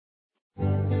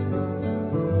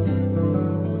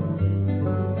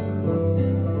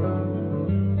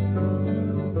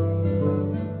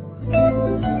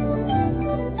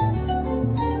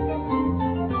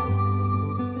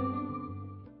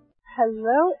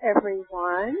Hello,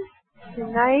 everyone.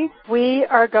 Tonight we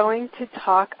are going to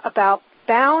talk about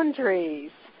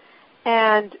boundaries.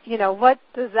 And, what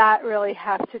does that really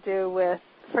have to do with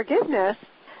forgiveness?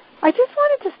 I just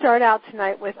wanted to start out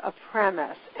tonight with a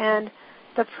premise. And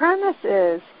the premise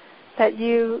is that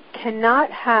you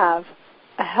cannot have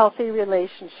a healthy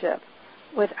relationship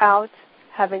without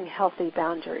having healthy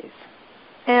boundaries.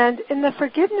 And in the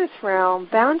forgiveness realm,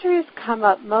 boundaries come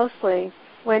up mostly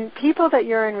when people that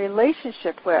you're in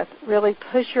relationship with really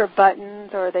push your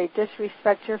buttons, or they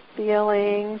disrespect your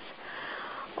feelings,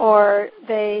 or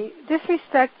they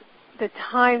disrespect the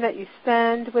time that you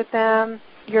spend with them,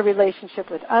 your relationship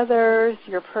with others,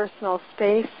 your personal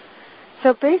space.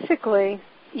 So basically,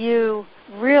 you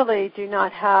really do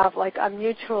not have like a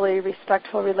mutually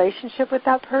respectful relationship with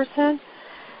that person.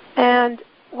 And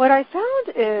what I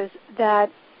found is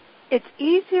that it's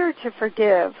easier to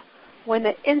forgive when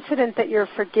the incident that you're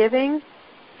forgiving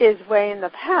is way in the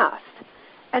past.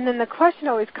 And then the question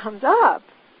always comes up,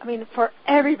 for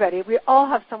everybody, we all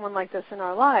have someone like this in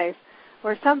our life,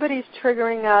 where somebody's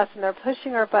triggering us and they're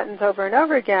pushing our buttons over and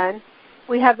over again.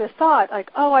 We have this thought like,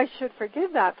 I should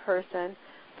forgive that person.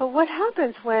 But what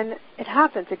happens when it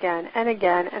happens again and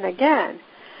again and again?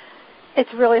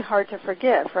 It's really hard to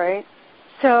forgive, right?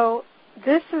 So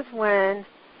this is when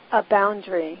a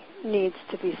boundary needs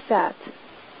to be set.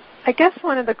 I guess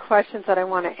one of the questions that I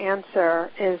want to answer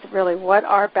is really, what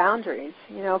are boundaries?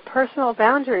 Personal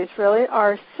boundaries really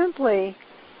are simply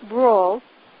rules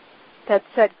that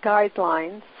set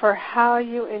guidelines for how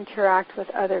you interact with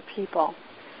other people.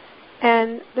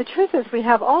 And the truth is, we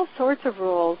have all sorts of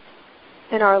rules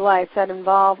in our life that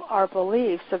involve our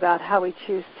beliefs about how we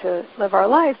choose to live our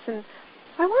lives. And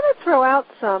I want to throw out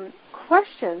some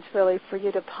questions really for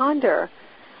you to ponder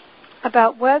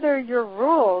about whether your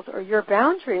rules or your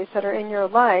boundaries that are in your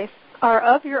life are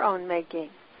of your own making.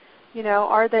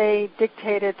 Are they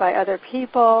dictated by other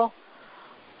people,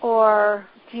 or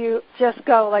do you just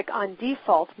go like on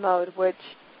default mode, which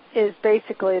is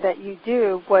basically that you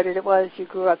do what it was you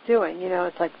grew up doing.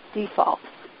 It's like default.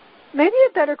 Maybe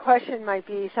a better question might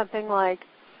be something like,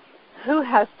 who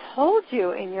has told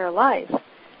you in your life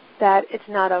that it's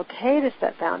not okay to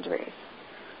set boundaries?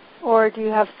 Or do you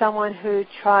have someone who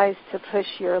tries to push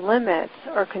your limits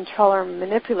or control or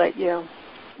manipulate you?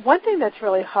 One thing that's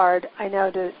really hard, I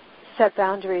know, to set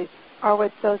boundaries are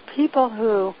with those people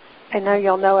who, I know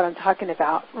you'll know what I'm talking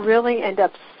about, really end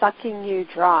up sucking you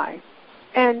dry.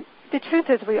 And the truth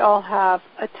is, we all have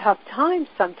a tough time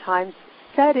sometimes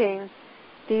setting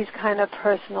these kind of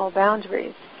personal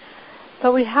boundaries.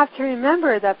 But we have to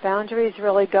remember that boundaries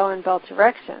really go in both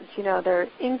directions. They're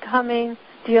incoming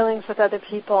dealings with other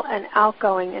people and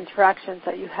outgoing interactions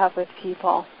that you have with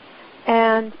people.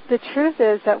 And the truth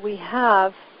is that we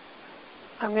have,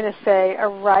 I'm going to say, a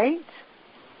right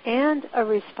and a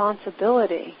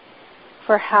responsibility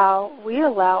for how we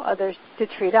allow others to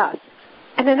treat us.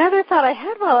 And another thought I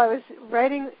had while I was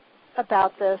writing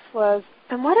about this was,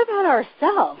 and what about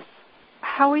ourselves?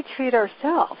 How we treat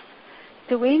ourselves?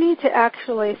 Do we need to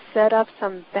actually set up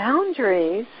some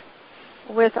boundaries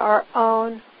with our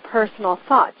own personal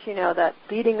thoughts, that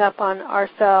beating up on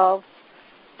ourselves,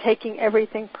 taking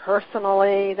everything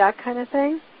personally, that kind of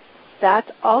thing? That's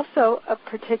also a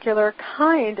particular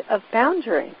kind of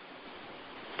boundary.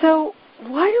 So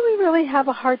why do we really have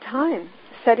a hard time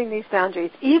setting these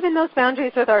boundaries, even those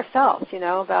boundaries with ourselves,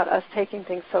 about us taking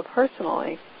things so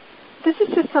personally? This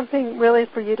is just something really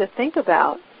for you to think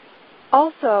about.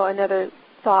 Also, another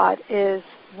thought is,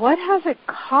 what has it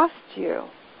cost you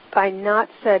by not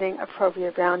setting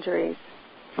appropriate boundaries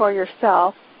for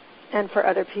yourself and for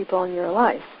other people in your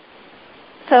life?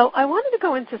 So I wanted to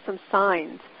go into some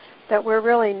signs that we're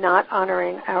really not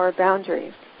honoring our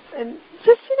boundaries. And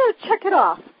just, check it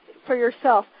off for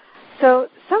yourself. So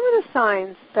some of the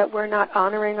signs that we're not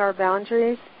honoring our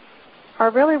boundaries are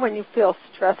really when you feel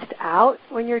stressed out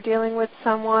when you're dealing with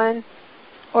someone,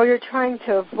 or you're trying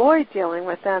to avoid dealing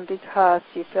with them because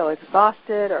you feel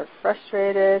exhausted or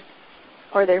frustrated,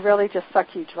 or they really just suck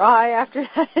you dry after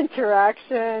that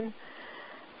interaction.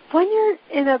 When you're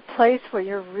in a place where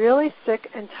you're really sick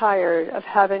and tired of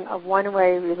having a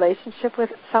one-way relationship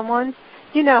with someone,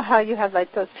 you know how you have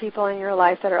like those people in your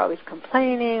life that are always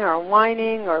complaining or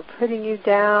whining or putting you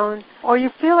down, or you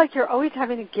feel like you're always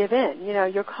having to give in.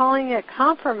 You're calling it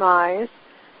compromise,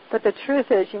 but the truth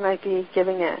is you might be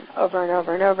giving in over and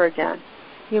over and over again.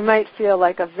 You might feel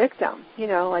like a victim,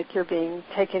 like you're being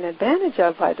taken advantage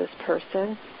of by this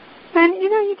person. And,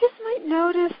 you just might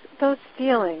notice those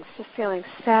feelings, just feeling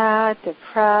sad,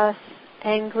 depressed,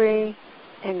 angry,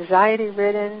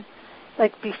 anxiety-ridden,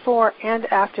 like before and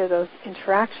after those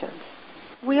interactions.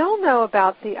 we all know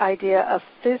about the idea of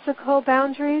physical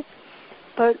boundaries,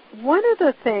 but one of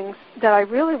the things that I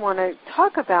really want to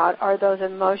talk about are those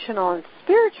emotional and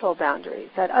spiritual boundaries,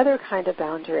 that other kind of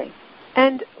boundary.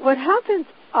 And what happens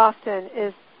often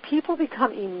is people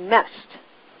become enmeshed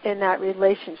in that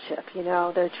relationship.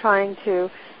 They're trying to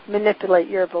manipulate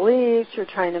your beliefs, you're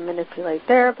trying to manipulate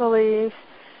their beliefs.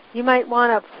 You might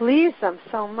want to please them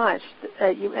so much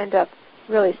that you end up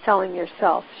really selling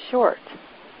yourself short.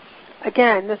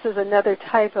 Again, this is another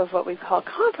type of what we call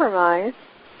compromise,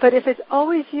 but if it's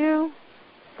always you,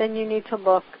 then you need to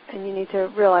look and you need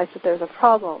to realize that there's a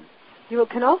problem. You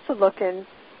can also look and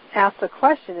ask the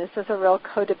question, is this a real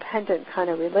codependent kind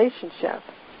of relationship?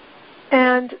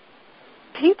 And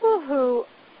people who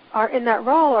are in that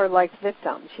role are like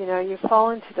victims. You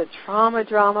fall into the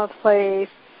drama place,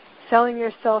 selling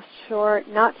yourself short,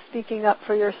 not speaking up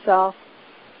for yourself,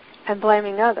 and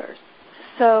blaming others.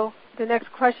 So the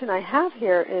next question I have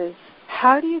here is,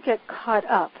 how do you get caught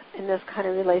up in this kind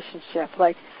of relationship?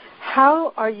 Like,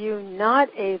 how are you not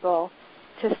able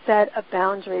to set a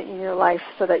boundary in your life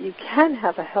so that you can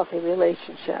have a healthy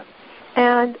relationship?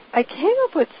 And I came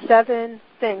up with 7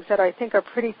 things that I think are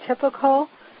pretty typical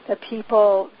that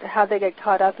people, how they get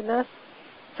caught up in this.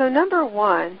 So number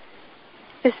 1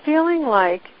 is feeling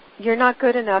like you're not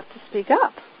good enough to speak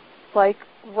up. Like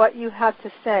what you have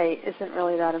to say isn't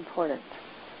really that important.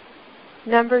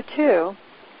 Number 2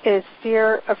 is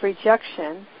fear of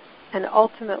rejection and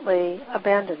ultimately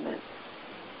abandonment.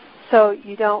 So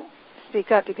you don't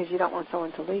speak up because you don't want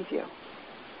someone to leave you.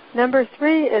 Number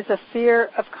 3 is a fear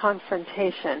of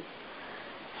confrontation.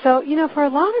 So, for a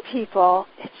lot of people,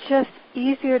 it's just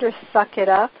easier to suck it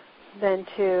up than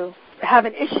to have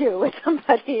an issue with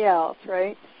somebody else,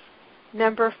 right?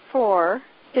 Number 4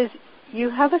 is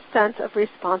you have a sense of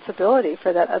responsibility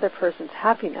for that other person's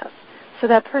happiness. So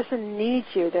that person needs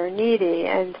you, they're needy,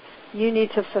 and you need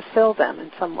to fulfill them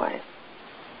in some way.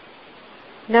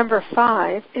 Number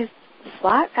 5 is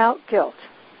flat out guilt.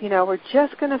 We're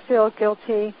just going to feel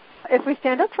guilty if we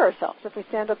stand up for ourselves, if we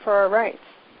stand up for our rights.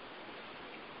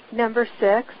 Number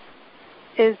 6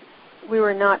 is we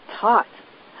were not taught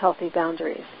healthy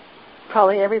boundaries.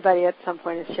 Probably everybody at some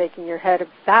point is shaking your head at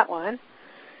that one.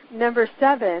 Number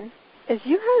 7 is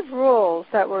you have rules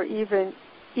that were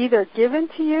either given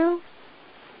to you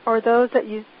or those that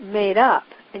you made up,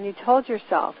 and you told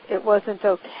yourself it wasn't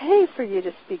okay for you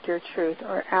to speak your truth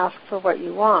or ask for what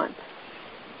you want.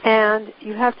 And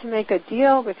you have to make a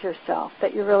deal with yourself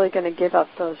that you're really going to give up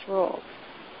those rules.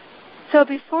 So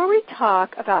before we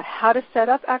talk about how to set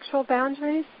up actual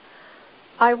boundaries,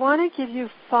 I want to give you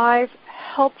 5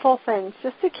 helpful things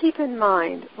just to keep in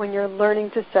mind when you're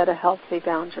learning to set a healthy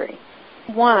boundary.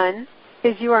 1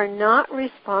 is you are not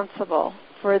responsible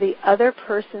for the other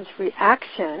person's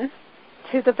reaction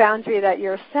to the boundary that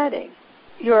you're setting.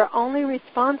 You are only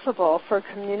responsible for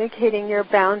communicating your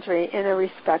boundary in a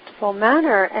respectful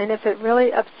manner, and if it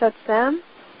really upsets them,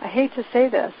 I hate to say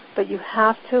this, but you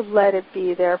have to let it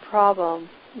be their problem,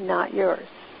 not yours.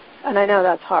 And I know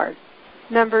that's hard.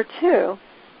 Number 2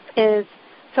 is,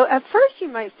 so at first you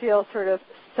might feel sort of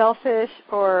selfish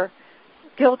or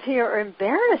guilty or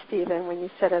embarrassed even when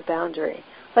you set a boundary.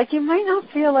 Like you might not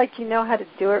feel like you know how to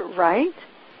do it right,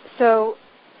 so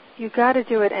you got to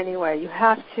do it anyway. You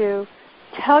have to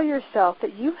tell yourself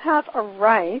that you have a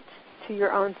right to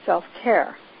your own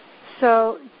self-care.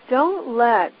 So don't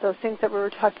let those things that we were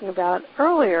talking about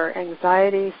earlier,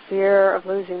 anxiety, fear of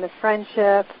losing the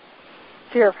friendship,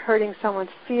 fear of hurting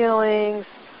someone's feelings,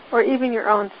 or even your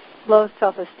own low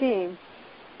self-esteem,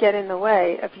 get in the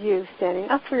way of you standing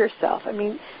up for yourself. I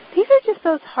mean, these are just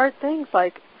those hard things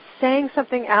like saying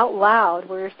something out loud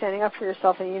where you're standing up for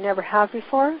yourself and you never have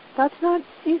before. That's not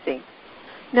easy.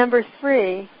 Number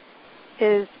 3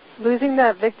 is losing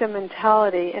that victim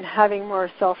mentality and having more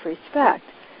self-respect.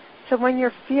 So when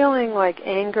you're feeling like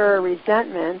anger or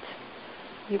resentment,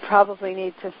 you probably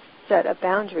need to set a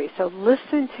boundary. So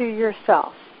listen to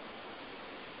yourself.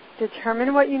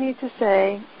 Determine what you need to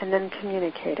say and then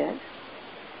communicate it.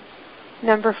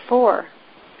 Number 4,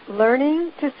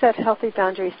 learning to set healthy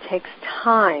boundaries takes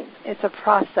time. It's a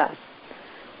process.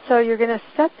 So you're going to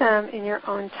set them in your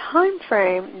own time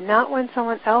frame, not when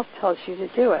someone else tells you to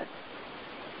do it.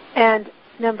 And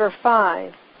number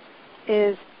 5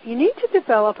 is you need to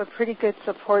develop a pretty good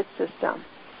support system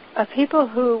of people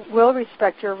who will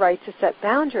respect your right to set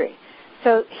boundary.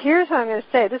 So here's what I'm going to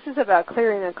say. This is about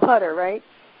clearing the clutter, right?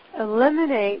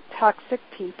 Eliminate toxic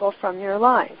people from your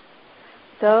life.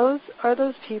 Those are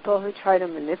those people who try to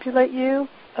manipulate you,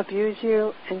 abuse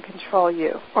you, and control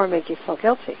you, or make you feel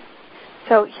guilty.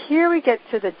 So here we get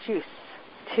to the juice,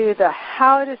 to the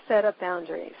how to set up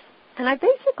boundaries. And I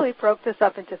basically broke this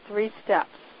up into 3 steps.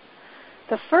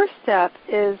 The first step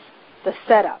is the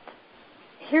setup.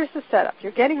 Here's the setup.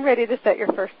 You're getting ready to set your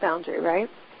first boundary, right?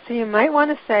 So you might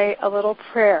want to say a little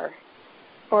prayer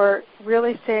or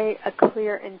really say a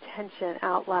clear intention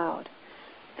out loud.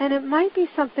 And it might be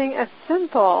something as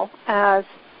simple as,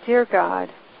 Dear God,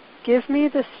 give me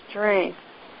the strength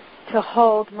to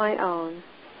hold my own,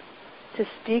 to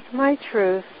speak my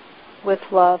truth with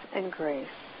love and grace.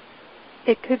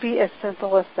 It could be as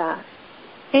simple as that.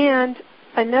 And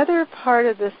another part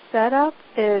of the setup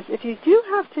is if you do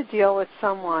have to deal with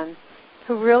someone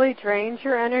who really drains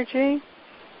your energy,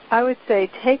 I would say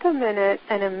take a minute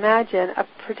and imagine a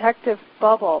protective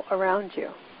bubble around you.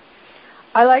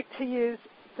 I like to use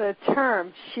the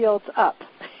term shields up.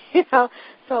 So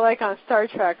like on Star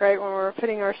Trek, right, when we're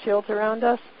putting our shields around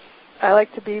us, I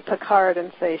like to be Picard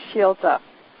and say shields up.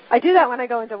 I do that when I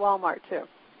go into Walmart too.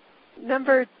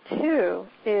 Number 2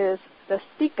 is the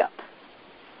speak up.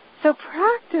 So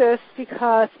practice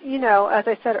because, as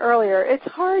I said earlier, it's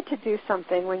hard to do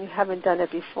something when you haven't done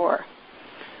it before.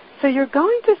 So you're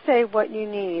going to say what you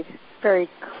need very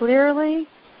clearly,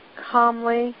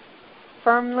 calmly,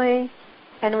 firmly,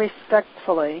 and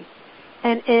respectfully,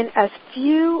 and in as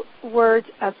few words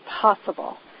as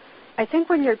possible. I think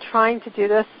when you're trying to do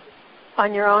this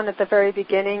on your own at the very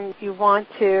beginning, you want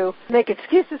to make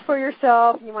excuses for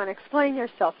yourself, you want to explain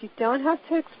yourself. You don't have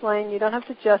to explain, you don't have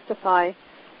to justify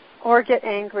or get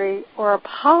angry or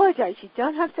apologize. You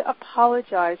don't have to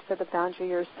apologize for the boundary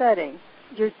you're setting.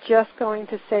 You're just going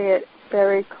to say it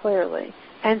very clearly.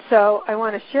 And so I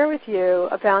want to share with you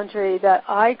a boundary that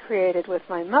I created with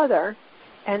my mother,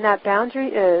 and that boundary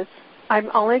is, I'm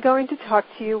only going to talk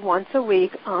to you once a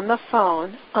week on the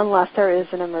phone unless there is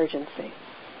an emergency.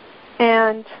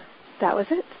 And that was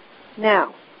it.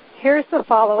 Now, here's the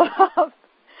follow-up.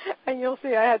 And you'll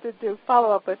see I had to do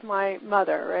follow-up with my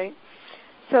mother, right?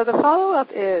 So the follow-up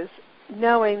is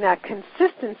knowing that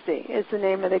consistency is the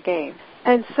name of the game.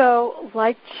 And so,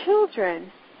 like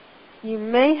children, you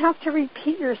may have to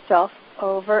repeat yourself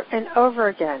over and over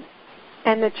again.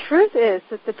 And the truth is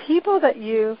that the people that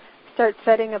you start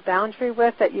setting a boundary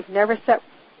with that you've never set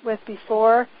with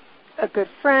before, a good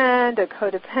friend, a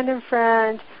codependent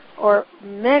friend, or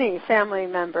many family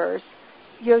members,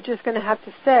 you're just going to have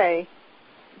to say,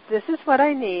 this is what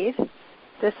I need,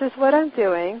 this is what I'm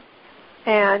doing,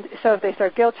 and so if they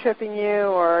start guilt-tripping you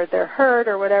or they're hurt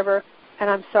or whatever, and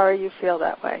I'm sorry you feel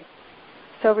that way.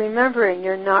 So remembering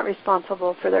you're not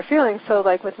responsible for their feelings. So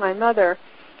like with my mother,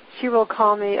 she will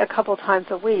call me a couple times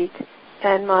a week,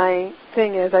 and my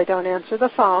thing is I don't answer the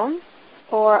phone,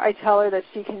 or I tell her that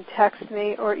she can text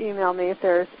me or email me if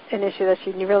there's an issue that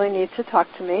she really needs to talk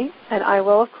to me, and I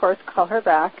will, of course, call her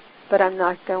back, but I'm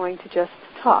not going to just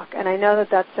talk. And I know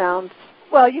that sounds,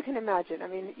 well, you can imagine. I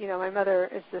mean, my mother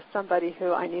is just somebody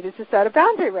who I needed to set a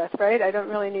boundary with, right? I don't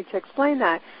really need to explain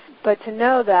that. But to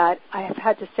know that I have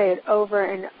had to say it over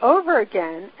and over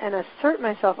again and assert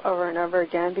myself over and over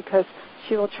again because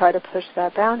she will try to push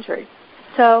that boundary.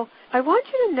 So I want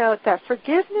you to note that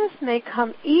forgiveness may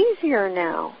come easier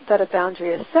now that a boundary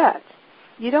is set.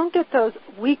 You don't get those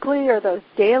weekly or those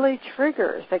daily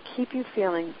triggers that keep you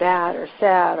feeling bad or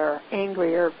sad or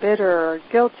angry or bitter or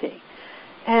guilty.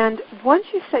 And once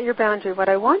you set your boundary, what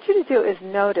I want you to do is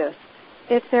notice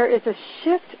if there is a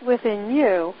shift within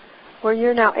you where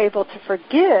you're now able to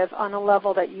forgive on a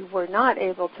level that you were not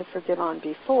able to forgive on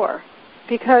before.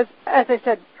 Because, as I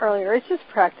said earlier, it's just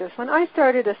practice. When I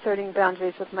started asserting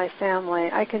boundaries with my family,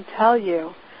 I can tell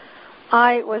you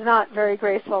I was not very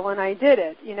graceful when I did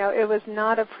it. It was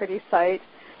not a pretty sight.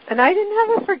 And I didn't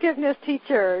have a forgiveness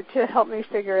teacher to help me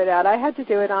figure it out. I had to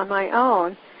do it on my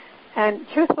own. And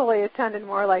truthfully, it sounded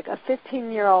more like a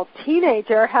 15-year-old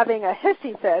teenager having a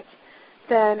hissy fit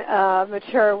than a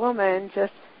mature woman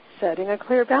just setting a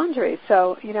clear boundary.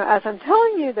 So, as I'm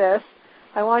telling you this,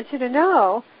 I want you to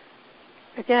know,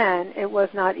 again, it was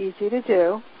not easy to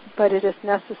do, but it is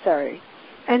necessary.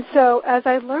 And so as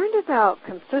I learned about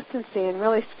consistency and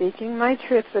really speaking my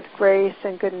truth with grace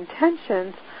and good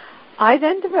intentions, I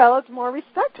then developed more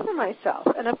respect for myself.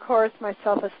 And, of course, my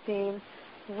self-esteem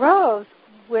rose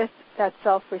with that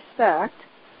self-respect,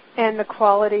 and the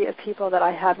quality of people that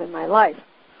I have in my life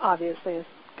obviously has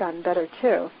gotten better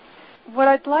too. What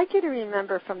I'd like you to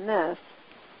remember from this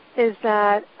is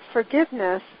that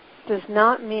forgiveness does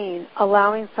not mean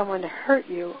allowing someone to hurt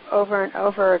you over and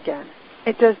over again.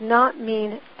 It does not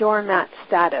mean doormat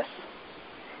status.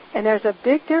 And there's a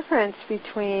big difference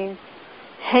between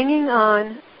hanging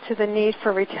on to the need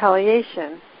for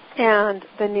retaliation and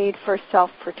the need for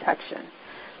self-protection.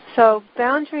 So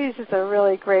boundaries is a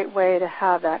really great way to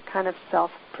have that kind of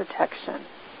self-protection.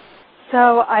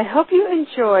 So I hope you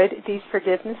enjoyed these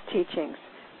forgiveness teachings.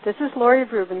 This is Laurie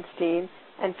Rubenstein,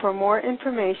 and for more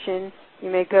information,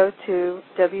 you may go to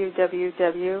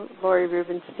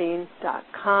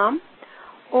www.laurierubenstein.com,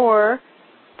 or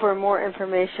for more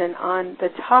information on the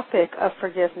topic of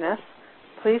forgiveness,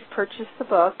 please purchase the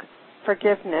book,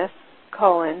 Forgiveness,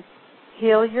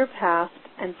 Heal Your Past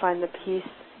and Find the Peace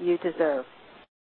You Deserve.